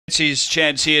It's his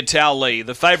chance here, Tao Lee.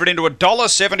 The favourite into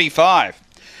 $1.75.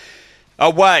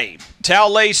 Away. Tao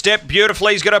Lee stepped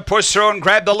beautifully. He's going to push through and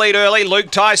grab the lead early. Luke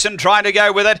Tyson trying to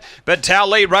go with it, but Tao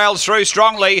Lee rails through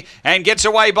strongly and gets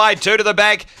away by 2 to the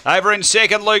back. Over in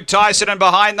second, Luke Tyson, and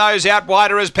behind those out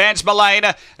wider is Pants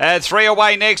Mullane. 3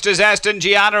 away next is Aston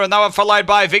Gianna, and they were followed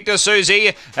by Victor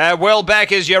Susie. Well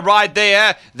back is You're Right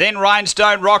There. Then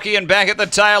Rhinestone Rocky, and back at the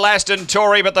tail Aston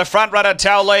Tory, but the front runner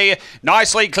Tao Lee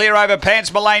nicely clear over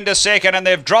Pants Mullane to second, and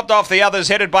they've dropped off the others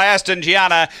headed by Aston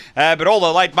Gianna. But all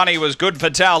the late money was good for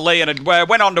Tao Lee, and it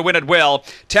went on to win it well.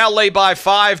 Tao Lee by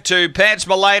 5 to Pants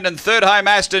Mullane, and third home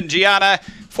Aston Gianna.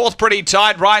 Fourth pretty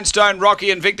tight, Rhinestone Rocky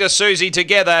and Victor Susie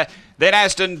together. Then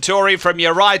Aston Tory from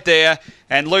You're Right There,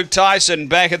 and Luke Tyson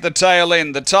back at the tail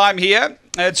end. The time here,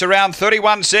 it's around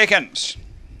 31 seconds.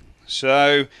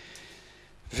 So,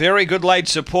 very good late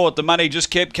support. The money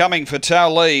just kept coming for Tao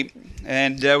Lee,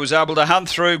 and was able to hunt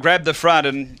through, grab the front,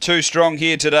 and too strong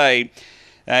here today.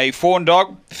 A fawn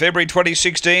dog, February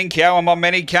 2016,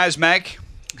 Kiawamomeni Kazmak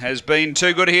has been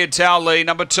too good here. Tao Lee,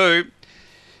 number 2.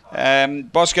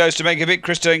 Bosco's to make a bit,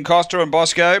 Christine Costa and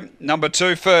Bosco. Number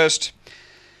 2 first.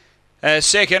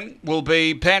 Second will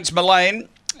be Pants Mullane,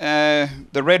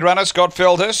 the red runner, Scott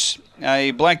Feltus.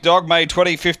 A black dog, May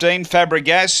 2015,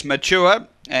 Fabregas, mature.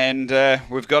 And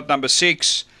we've got number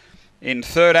 6 in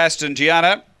third, Aston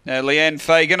Gianna. Leanne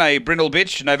Fagan, a brindle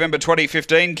bitch, November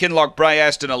 2015, Kinloch Bray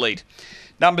Aston Elite.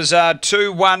 Numbers are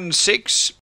 2, 1, 6.